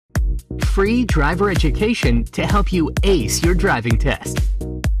Free driver education to help you ace your driving test.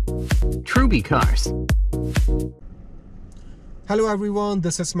 Trubicars. Hello everyone,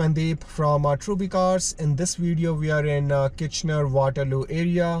 this is Mandeep from Trubicars. In this video, we are in Kitchener-Waterloo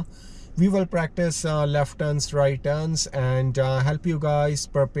area. We will practice left turns, right turns, and help you guys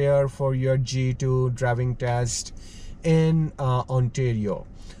prepare for your G2 driving test in Ontario.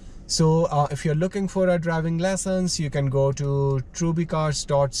 So if you're looking for driving lessons, you can go to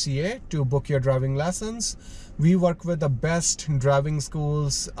trubicars.ca to book your driving lessons. We work with the best driving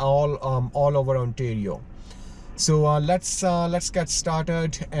schools all over Ontario. So let's get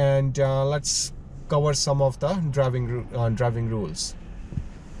started and let's cover some of the driving rules.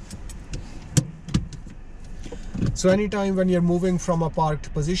 So anytime when you're moving from a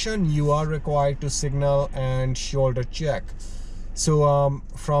parked position, you are required to signal and shoulder check. So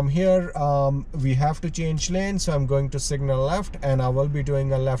from here we have to change lane, so I'm going to signal left and I will be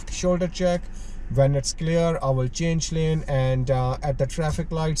doing a left shoulder check. When it's clear, I will change lane, and at the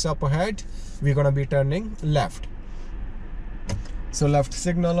traffic lights up ahead, we're gonna be turning left. So left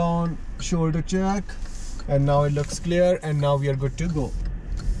signal on, shoulder check, and now it looks clear, and now we are good to go.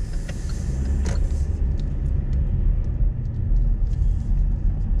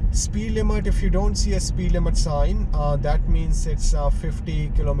 Speed limit, if you don't see a speed limit sign, that means it's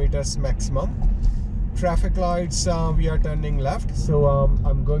 50 kilometers maximum. Traffic lights, we are turning left, so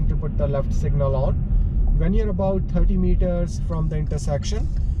I'm going to put the left signal on. When you're about 30 meters from the intersection,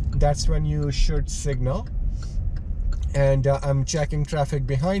 that's when you should signal. And I'm checking traffic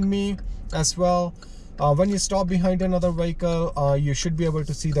behind me as well. When you stop behind another vehicle, you should be able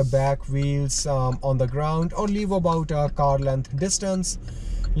to see the back wheels on the ground, or leave about a car length distance.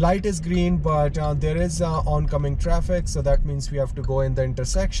 Light is green, but there is oncoming traffic, so that means we have to go in the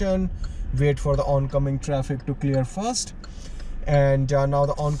intersection, wait for the oncoming traffic to clear first. And now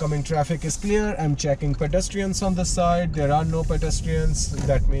the oncoming traffic is clear. I'm checking pedestrians on the side. There are no pedestrians,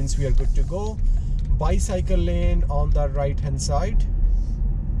 that means we are good to go. Bicycle lane on the right hand side.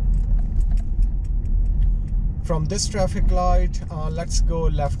 From this traffic light, let's go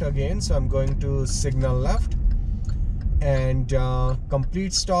left again, so I'm going to signal left and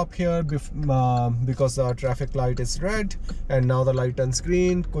complete stop here because the traffic light is red, and now the light turns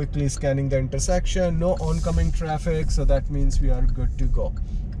green. Quickly scanning the intersection, no oncoming traffic, so that means we are good to go.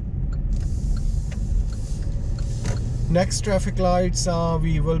 Next traffic lights,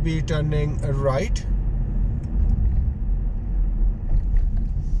 we will be turning right.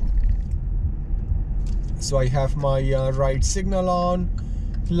 So I have my right signal on.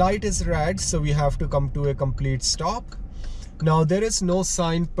 Light is red, so we have to come to a complete stop. Now there is no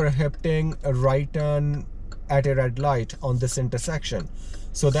sign prohibiting a right turn at a red light on this intersection.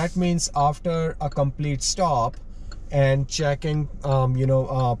 So that means after a complete stop and checking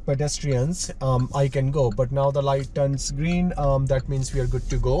pedestrians, I can go. But now the light turns green, that means we are good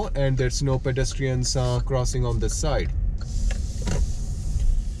to go, and there's no pedestrians crossing on this side.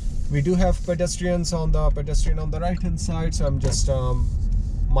 We do have pedestrians on the right hand side, so I'm just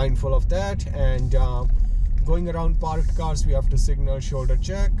mindful of that. And going around parked cars, we have to signal shoulder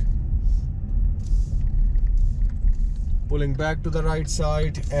check. Pulling back to the right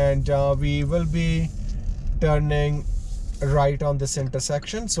side, and we will be turning right on this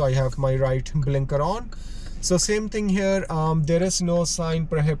intersection, so I have my right blinker on. So same thing here, there is no sign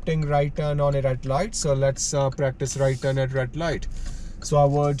prohibiting right turn on a red light, so let's practice right turn at red light. So I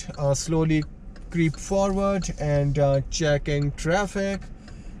would slowly creep forward and checking traffic.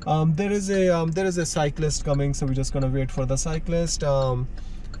 There is a cyclist coming, so we're just gonna wait for the cyclist.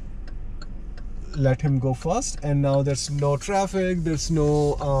 Let him go first, and now there's no traffic, there's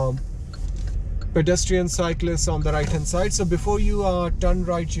no pedestrian cyclists on the right hand side. So before you turn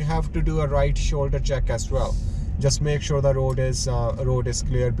right, you have to do a right shoulder check as well. Just make sure the road is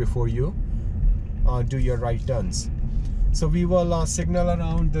clear before you do your right turns. So we will signal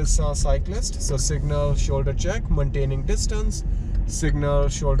around this cyclist. So signal shoulder check, maintaining distance. Signal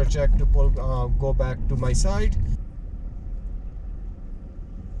shoulder check to pull, go back to my side.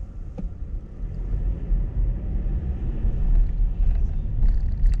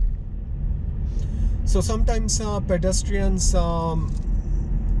 So sometimes pedestrians,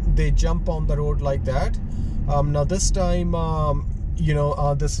 they jump on the road like that. Now this time,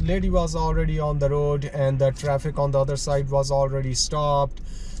 this lady was already on the road, and the traffic on the other side was already stopped.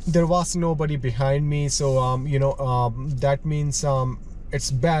 There was nobody behind me, so that means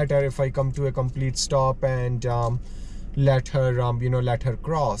it's better if I come to a complete stop and let her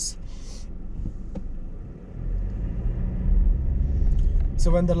cross. So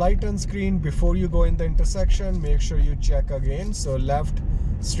when the light turns green, before you go in the intersection, make sure you check again. So left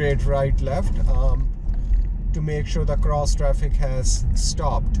straight right left to make sure the cross traffic has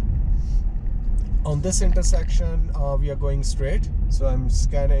stopped. On this intersection we are going straight, so I'm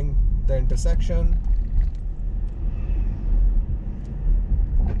scanning the intersection.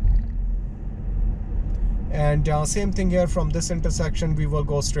 And same thing here, from this intersection we will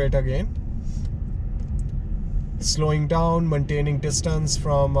go straight again, slowing down, maintaining distance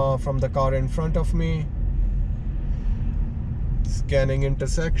from the car in front of me. Scanning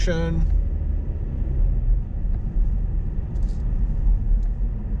intersection.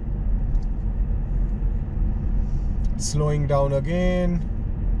 Slowing down again.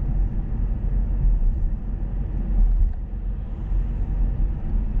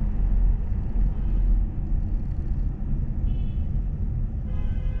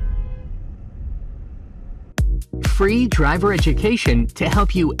 Free driver education to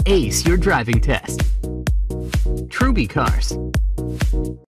help you ace your driving test. Trubicars.